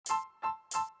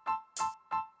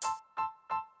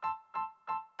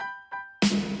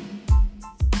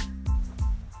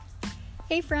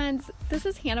Hey friends, this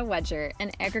is Hannah Wedger,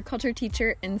 an agriculture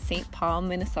teacher in St. Paul,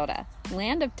 Minnesota,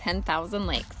 land of 10,000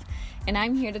 lakes, and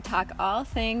I'm here to talk all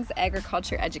things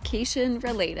agriculture education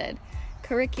related,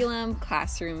 curriculum,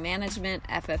 classroom management,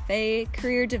 FFA,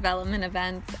 career development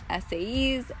events,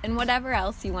 SAEs, and whatever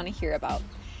else you want to hear about.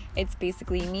 It's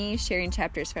basically me sharing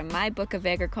chapters from my book of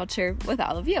agriculture with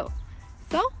all of you.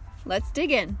 So, let's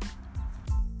dig in.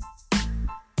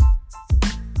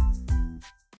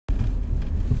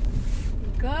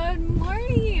 Good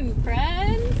morning,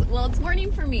 friends. Well, it's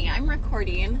morning for me. I'm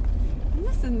recording, and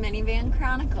this is Minivan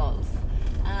Chronicles.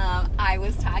 I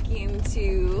was talking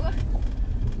to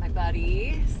my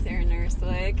buddy, Sarah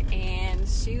Nurswick, and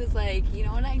she was like, you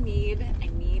know what I need? I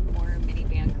need more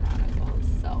Minivan Chronicles.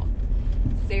 So,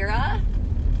 Sarah,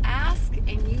 ask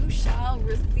and you shall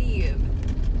receive.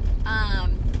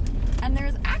 And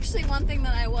there's actually one thing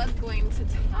that I was going to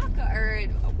talk or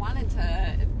wanted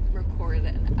to record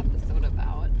an episode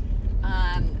about.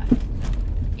 And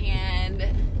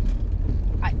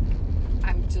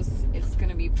I'm just, it's going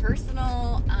to be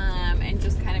personal, and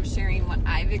just kind of sharing what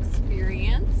I've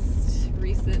experienced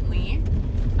recently,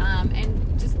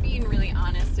 and just being really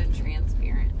honest and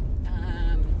transparent.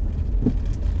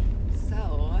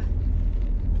 So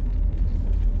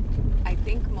I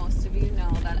think most of you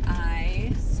know that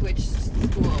I switched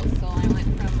schools. So I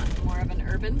went from more of an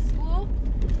urban school,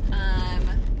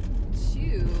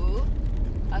 to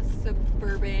a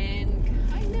suburban,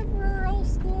 kind of rural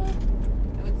school.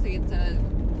 I would say it's a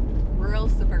rural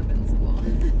suburban school.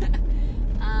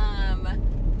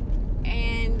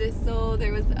 And so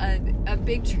there was a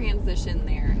big transition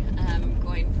there,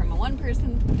 going from a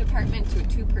one-person department to a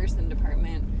two-person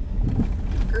department,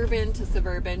 urban to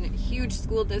suburban, huge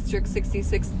school district,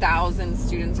 66,000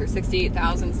 students or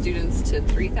 68,000 students to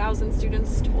 3,000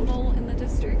 students total in the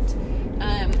district.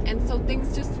 And so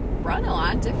things just run a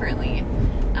lot differently.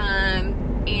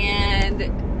 And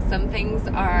some things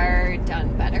are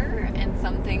done better and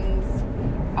some things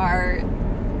are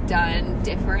done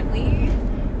differently.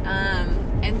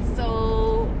 And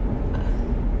so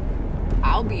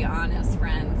I'll be honest,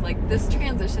 friends, like this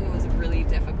transition was really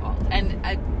difficult, and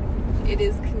it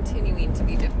is continuing to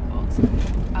be difficult.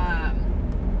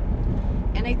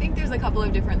 And I think there's a couple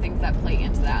of different things that play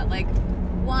into that. Like,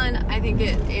 one, I think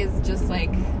it is just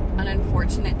like an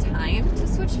unfortunate time to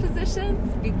switch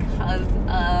positions because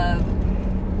of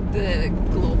the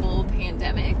global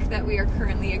pandemic that we are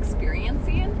currently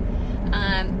experiencing.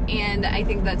 And I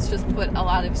think that's just put a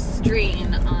lot of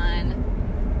strain on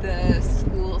the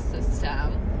school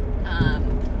system,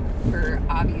 for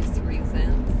obvious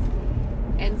reasons.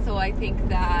 And so I think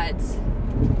that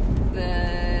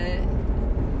the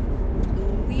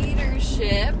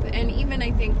leadership, and even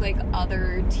I think like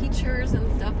other teachers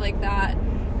and stuff like that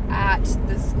at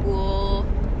the school,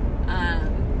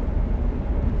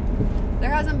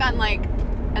 there hasn't been like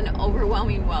an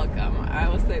overwhelming welcome, I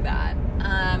will say that.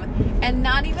 And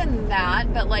not even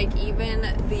that, but like even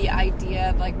the idea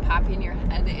of like popping your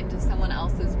head into someone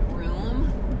else's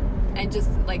room and just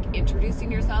like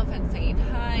introducing yourself and saying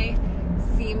hi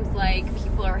seems like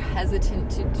people are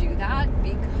hesitant to do that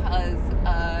because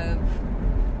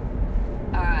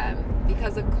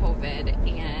of COVID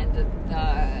and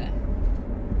the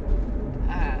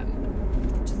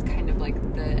just kind of like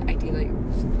the idea that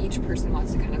each person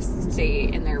wants to kind of stay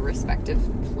in their respective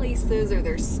places or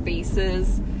their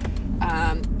spaces,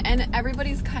 and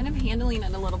everybody's kind of handling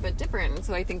it a little bit different.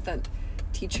 So I think that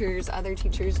other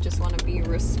teachers just want to be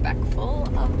respectful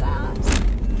of that.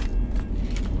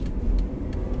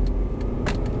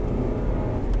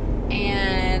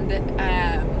 And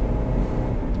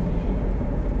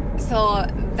so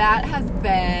that has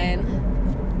been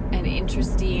an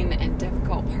interesting and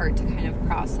difficult part to kind of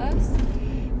process.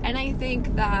 And I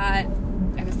think that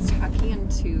I was talking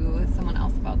to someone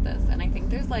else about this, and I think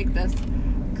there's like this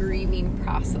grieving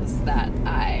process that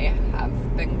I have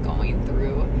been going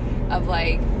through of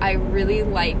like, I really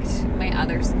liked my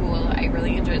other school. I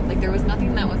really enjoyed, like there was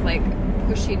nothing that was like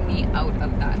pushing me out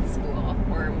of that school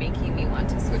or making me want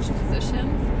to switch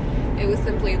positions. It was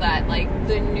simply that like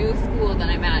the new school that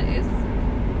I'm at is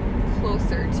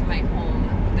closer to my home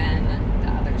than the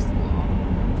other school.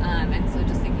 And so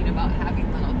just thinking about having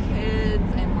little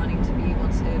kids and wanting to be able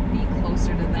to be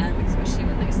closer to them, especially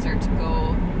when they start to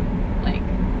go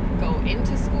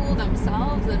into school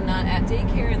themselves and not at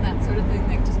daycare and that sort of thing,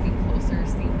 like just being closer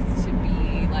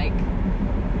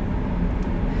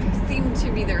seemed to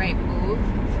be the right move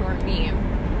for me.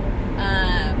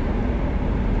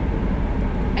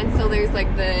 And so there's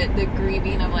like the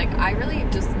grieving of like, I really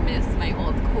just miss my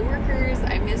old coworkers.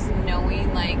 I miss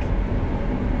knowing like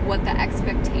what the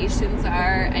expectations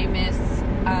are. I miss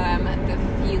the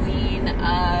feeling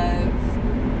of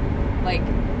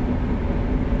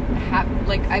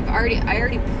I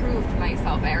already proved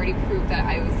myself. I already proved that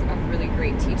I was a really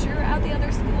great teacher at the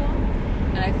other school,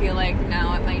 and I feel like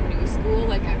now at my new school,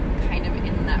 like I'm kind of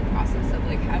in that process of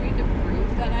like having to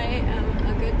prove that I am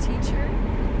a good teacher,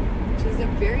 which is a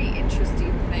very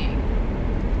interesting thing.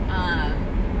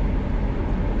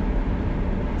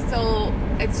 So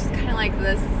it's just kind of like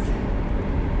this,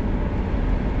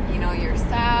 you know, you're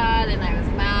sad, and I was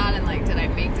mad, and like, did I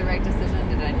make the right decision?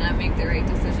 Did I not make the right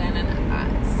decision? And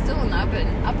it's still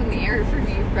up in the air for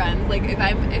me, friends. Like, if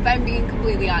I'm being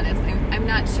completely honest, I'm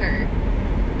not sure.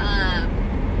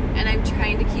 And I'm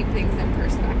trying to keep things in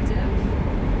perspective.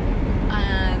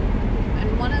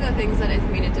 And one of the things that has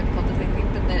made it difficult is I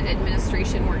think that the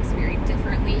administration works very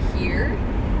differently here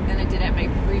than it did at my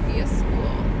previous school.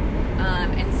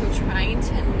 And so trying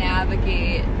to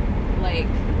navigate like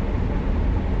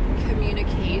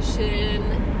communication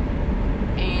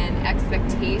and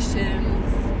expectations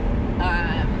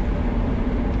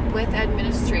with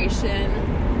administration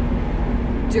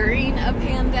during a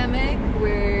pandemic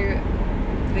where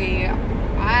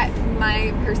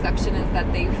my perception is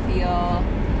that they feel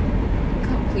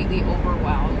completely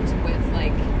overwhelmed with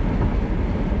like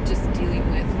just dealing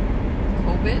with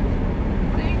COVID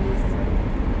things.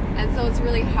 And so it's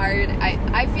really hard.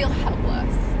 I feel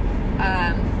helpless.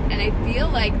 And I feel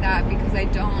like that because I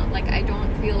don't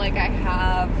feel like I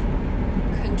have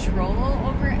control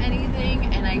over anything,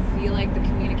 and I feel like the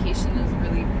communication is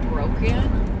really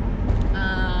broken.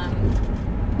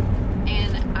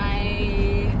 And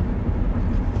I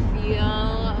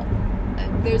feel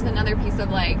there's another piece of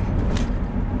like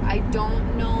I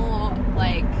don't know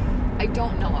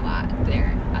a lot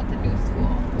there at the new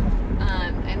school.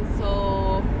 And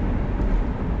so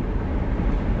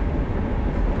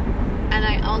and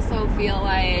I also feel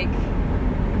like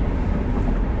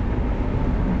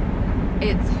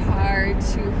it's hard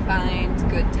to find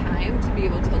good time to be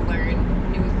able to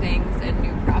learn new things and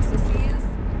new processes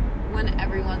when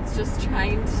everyone's just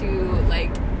trying to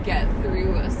like get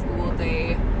through a school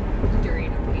day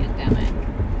during a pandemic.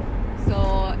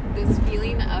 So this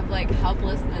feeling of like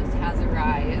helplessness has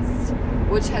arisen,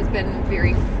 which has been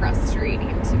very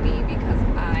frustrating to me because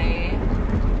I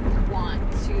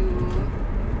want to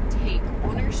take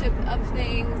ownership of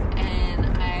things, and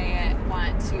I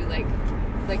want to like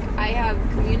I have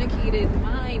communicated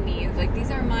my needs. Like,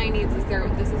 these are my needs.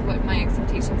 This is what my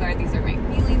expectations are. These are my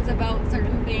feelings about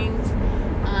certain things.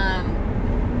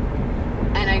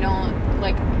 And I don't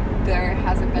there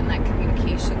hasn't been that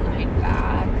communication line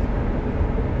back.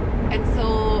 And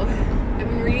so I've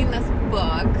been reading this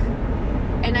book,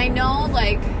 and I know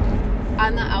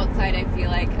on the outside I feel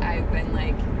like I've been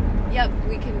yep,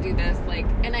 we can do this,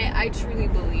 and I truly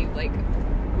believe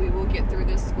we will get through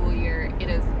this school year. It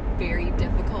is very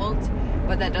difficult,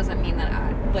 but that doesn't mean that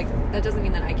I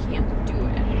can't do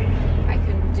it. I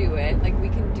can do it. We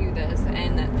can do this,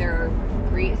 and that there are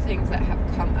great things that have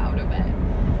come out of it.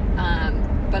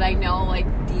 But I know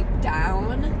deep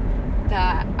down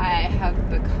that I have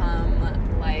become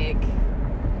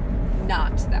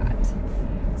not that.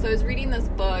 So I was reading this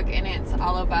book, and it's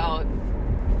all about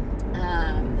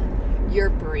your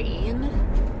brain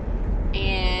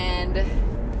and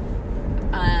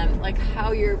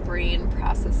how your brain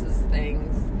processes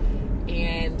things.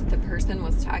 And the person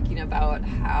was talking about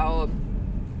how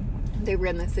they were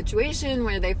in this situation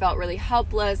where they felt really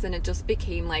helpless, and it just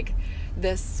became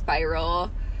this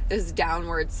spiral, this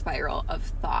downward spiral of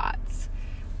thoughts.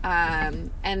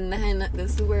 And then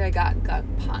this is where I got gut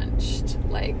punched,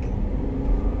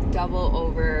 double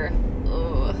over.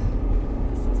 Oh,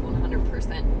 this is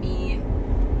 100% me.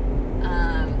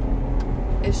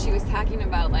 As she was talking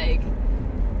about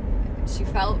she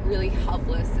felt really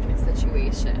helpless in a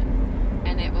situation,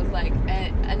 and it was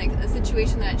a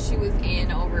situation that she was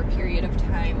in over a period of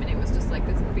time, and it was just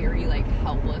this very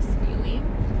helpless feeling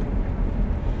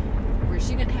where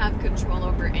she didn't have control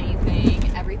over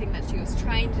anything. Everything that she was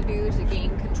trying to do to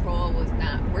gain control was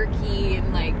not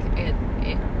working.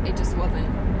 It just wasn't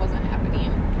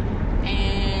happening.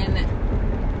 And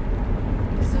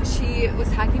so she was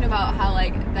talking about how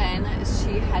then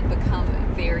she had become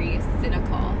very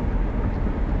cynical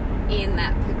in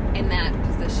that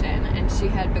position, and she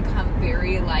had become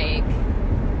very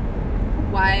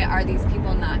why are these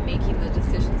people not making the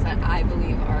decisions that I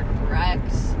believe are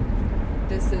correct?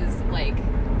 This is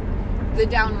the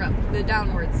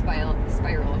downward spiral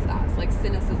of thoughts.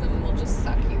 Cynicism will just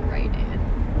suck you right in.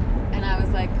 And I was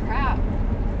crap,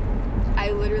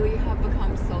 I literally have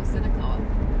become so cynical.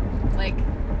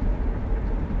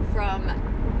 From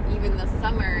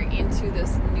summer into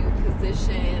this new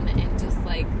position, and just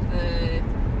like the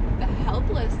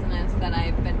helplessness that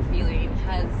I've been feeling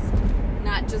has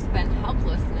not just been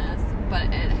helplessness, but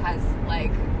it has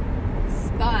like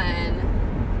spun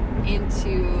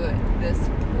into this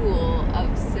pool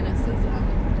of cynicism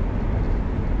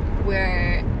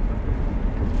where,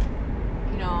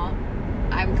 you know,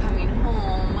 I'm coming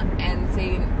home and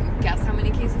saying, guess how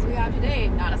many cases we have today?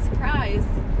 Not a surprise.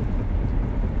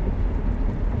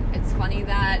 It's funny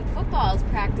that football's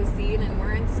practicing and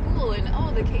we're in school and,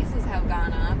 oh, the cases have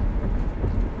gone up.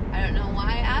 I don't know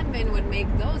why admin would make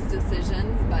those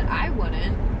decisions, but I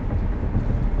wouldn't.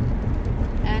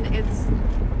 And it's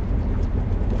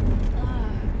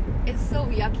so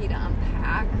yucky to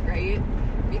unpack, right?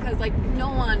 Because like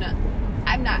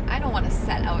I don't want to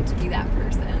set out to be that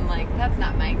person. Like, that's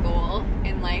not my goal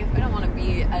in life. I don't want to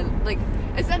be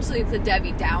essentially it's a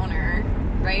Debbie Downer,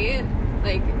 right?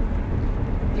 Like,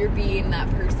 you're being that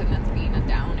person that's being a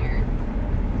downer.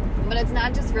 But it's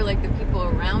not just for like the people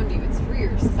around you, it's for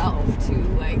yourself too.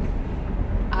 Like,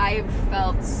 I've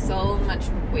felt so much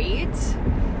weight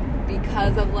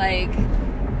because of like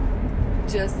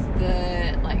just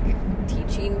the like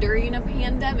teaching during a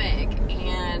pandemic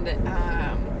and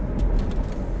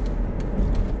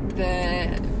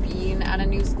the being at a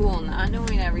new school, not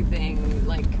knowing everything,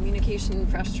 like communication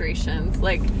frustrations,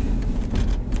 like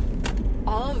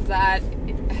all of that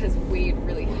has weighed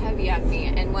really heavy on me.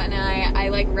 And when I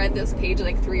like read this page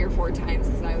like 3 or 4 times,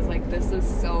 because I was like, this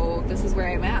is where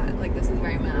I'm at. Like, this is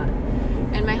where I'm at.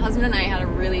 And my husband and I had a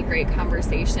really great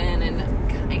conversation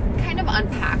and kind of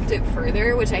unpacked it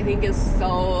further, which I think is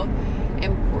so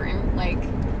important. Like,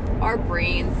 our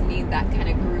brains need that kind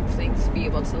of groupthink to be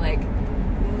able to like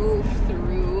move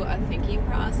through a thinking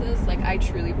process. Like, I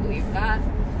truly believe that.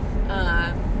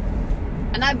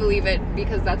 And I believe it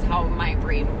because that's how my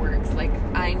brain works. Like,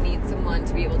 I need someone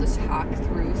to be able to talk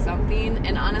through something.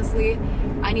 And honestly,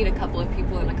 I need a couple of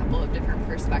people and a couple of different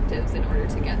perspectives in order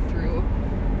to get through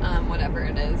whatever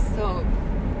it is. So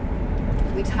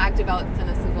we talked about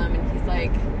cynicism, and he's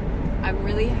like, I'm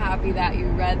really happy that you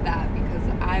read that, because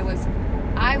I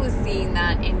was seeing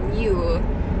that in you,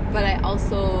 but I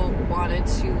also wanted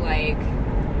to like,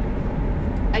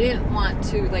 I didn't want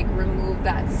to like remove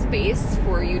that space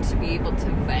for you to be able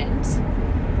to vent.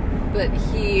 But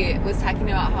he was talking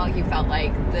about how he felt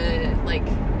like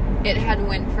it had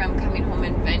went from coming home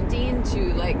and venting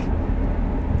to like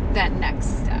that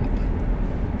next step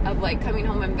of like coming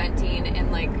home and venting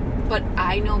and like, but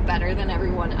I know better than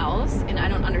everyone else, and I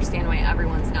don't understand why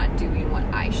everyone's not doing what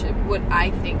I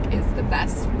think is the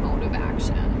best mode of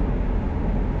action.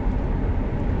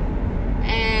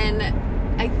 And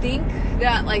I think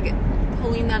that like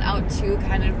pulling that out too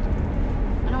kind of,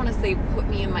 I don't want to say put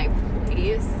me in my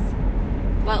place,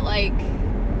 but like,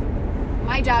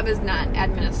 my job is not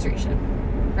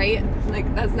administration, right?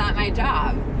 Like, that's not my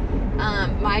job.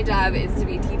 My job is to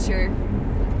be a teacher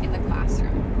in the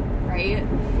classroom, right?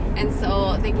 And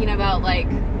so thinking about like,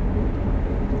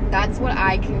 that's what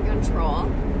I can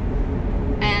control,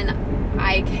 and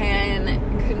I can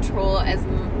control as,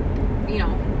 you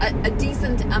know, a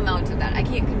decent amount of that. I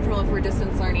can't control if we're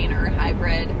distance learning or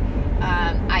hybrid.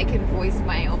 I can voice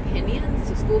my opinions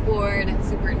to school board and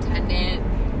superintendent,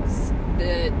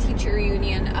 the teacher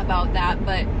union about that,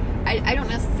 but I don't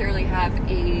necessarily have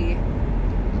a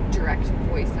direct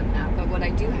voice in that. But what I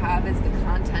do have is the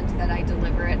content that I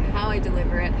deliver it, how I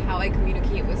deliver it, how I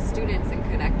communicate with students and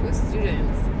connect with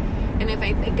students. And if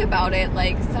I think about it,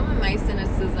 like, some of my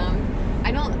cynicism,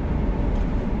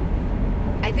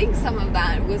 I think some of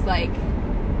that was like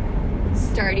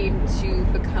starting to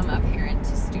become apparent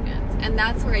to students. And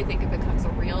that's where I think it becomes a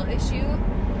real issue,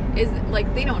 is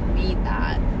like, they don't need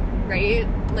that, right?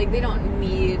 Like, they don't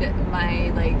need my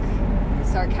like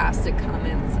sarcastic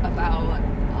comments about,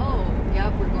 oh,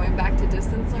 yep, we're going back to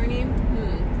distance learning.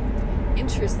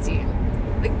 Interesting.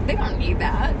 Like, they don't need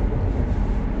that.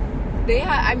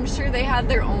 I'm sure they had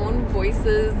their own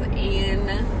voices, and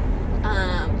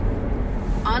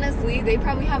honestly, they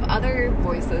probably have other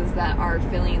voices that are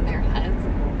filling their heads.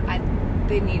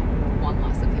 They need one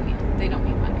less opinion. They don't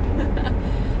need mine.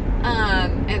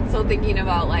 And so thinking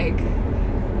about like,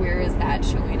 where is that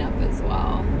showing up as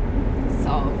well?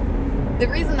 So the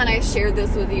reason that I shared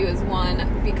this with you is,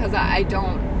 one, because I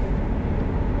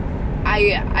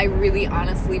really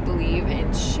honestly believe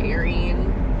in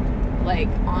sharing, like,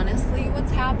 honestly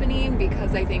what's happening,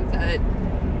 because I think that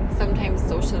sometimes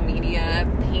social media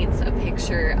paints a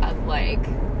picture of like,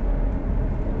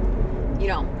 you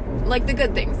know, like the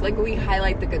good things. Like, we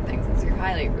highlight the good things. It's your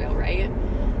highlight reel, right?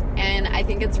 And I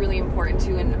think it's really important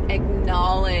to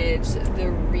acknowledge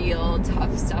the real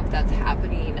tough stuff that's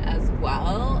happening as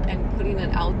well, and putting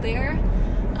it out there,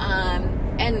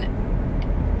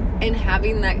 and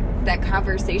having that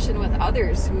conversation with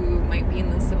others who might be in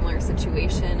the similar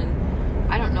situation.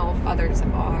 And I don't know if others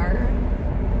are.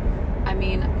 I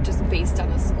mean, just based on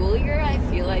the school year, I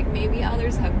feel like maybe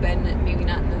others have been, maybe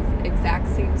not in the exact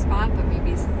same spot, but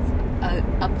maybe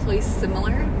a place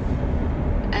similar.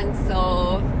 And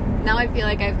so now I feel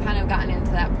like I've kind of gotten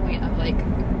into that point of like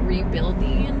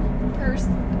rebuilding.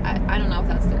 I don't know if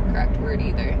that's the correct word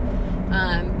either.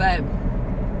 But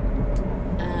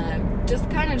just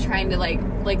kind of trying to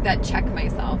like that check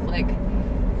myself. Like,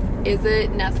 is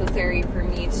it necessary for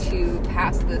me to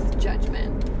pass this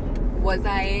judgment? Was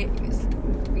I,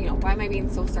 why am I being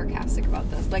so sarcastic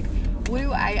about this? Like, what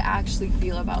do I actually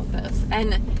feel about this?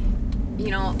 And,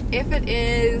 if it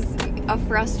is a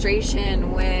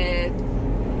frustration with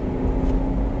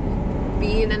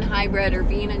being in hybrid or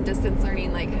being in distance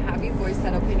learning, like, have you voiced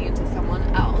that opinion to someone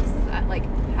else? Like,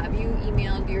 have you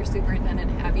emailed your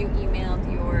superintendent? Have you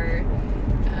emailed your,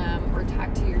 or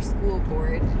talked to your school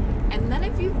board? And then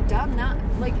if you've done that,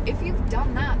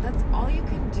 that's all you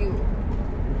can do.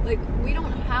 Like, we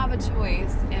don't have a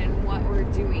choice in what we're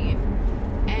doing.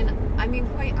 And I mean,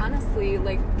 quite honestly,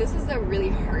 like, this is a really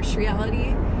harsh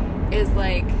reality, is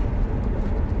like,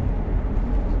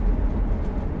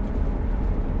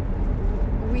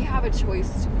 we have a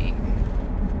choice to make,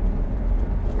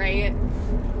 right?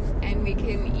 And we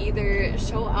can either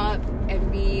show up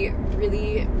and be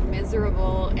really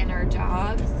miserable in our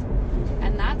jobs,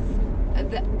 and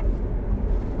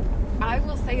I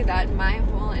will say that my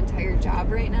whole entire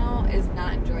job right now is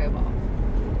not enjoyable.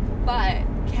 But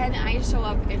can I show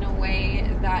up in a way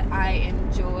that I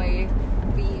enjoy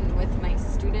being with my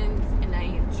students and I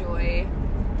enjoy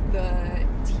the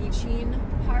teaching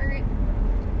part?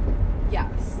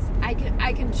 Yes, I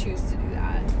can choose to do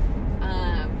that.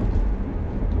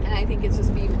 And I think it's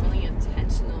just being really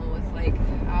intentional with like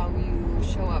how you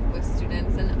show up with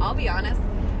students. And I'll be honest,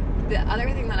 the other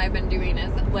thing that I've been doing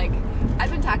is like,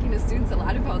 I've been talking to students a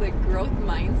lot about the growth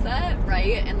mindset,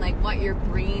 right? And like what your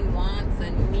brain wants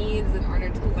and needs in order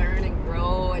to learn and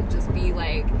grow and just be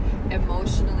like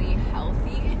emotionally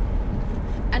healthy.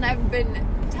 And I've been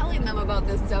telling them about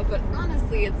this stuff, but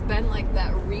honestly, it's been like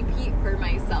that repeat for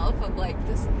myself of like,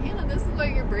 Hannah, this is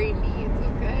what your brain needs,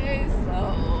 okay?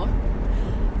 So,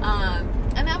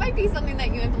 and that might be something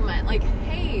that you implement. Like,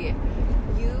 hey,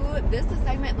 this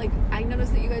assignment, like, I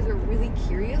noticed that you guys are really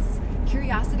curious.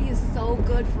 Curiosity is so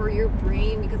good for your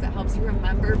brain because it helps you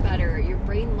remember better. Your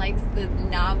brain likes the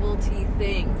novelty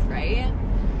things, right?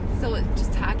 So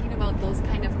just talking about those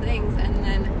kind of things, and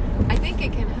then I think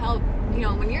it can help,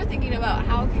 when you're thinking about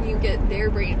how can you get their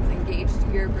brains engaged,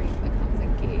 your brain becomes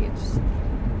engaged.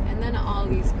 And then all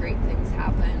these great things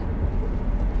happen.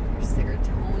 Your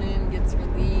serotonin gets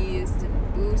released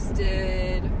and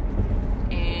boosted.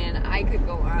 And I could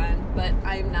go on, but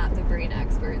I'm not the brain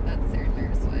expert. That's Sarah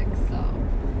Nerswick, so.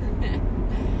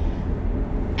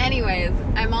 Anyways,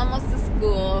 I'm almost to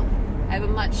school. I have a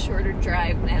much shorter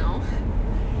drive now.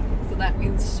 So that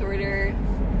means shorter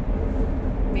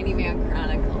Minivan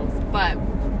Chronicles. But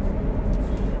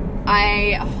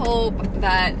I hope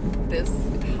that this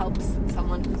helps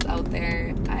someone who's out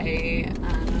there.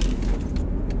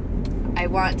 I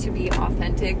want to be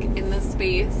authentic in this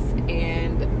space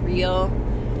and real,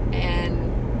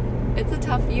 and it's a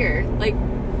tough year, like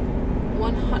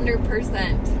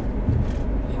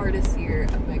 100% hardest year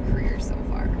of my career so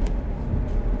far,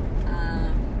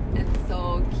 and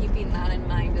so keeping that in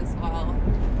mind as well.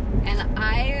 And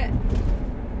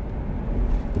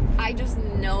I just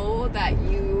know that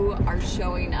you are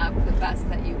showing up the best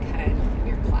that you can in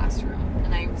your classroom.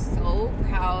 And I'm so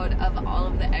proud of all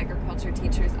of the agriculture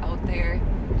teachers out there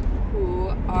who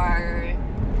are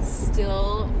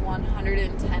still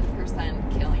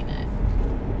 110% killing it.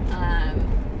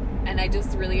 And I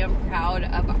just really am proud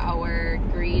of our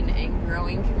green and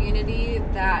growing community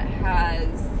that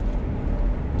has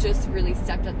just really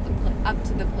stepped up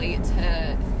to the plate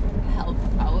to help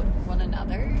out one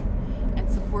another and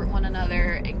support one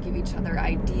another and give each other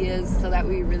ideas so that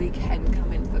we really can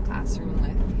come into the classroom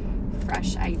with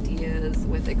fresh ideas,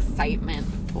 with excitement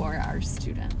for our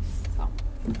students. So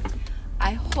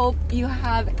I hope you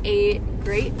have a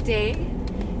great day,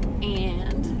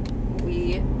 and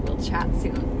we will chat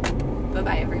soon.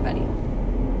 Bye-bye, everybody.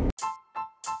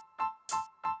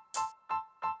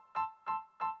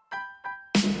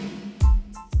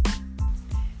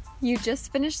 You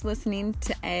just finished listening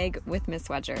to Ag with Miss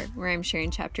Wedger, where I'm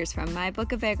sharing chapters from my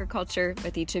book of agriculture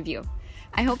with each of you.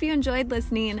 I hope you enjoyed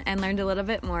listening and learned a little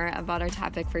bit more about our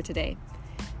topic for today.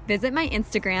 Visit my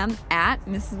Instagram at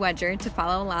Mrs. Wedger to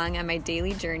follow along on my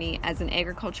daily journey as an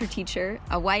agriculture teacher,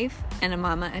 a wife, and a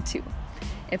mama at 2.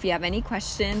 If you have any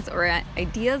questions or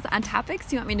ideas on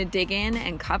topics you want me to dig in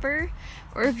and cover,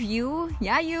 or if you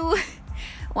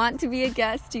want to be a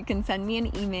guest, you can send me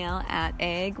an email at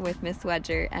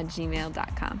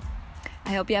agwithmisswedger@gmail.com.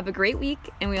 I hope you have a great week,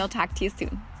 and we will talk to you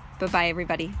soon. Bye-bye,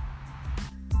 everybody.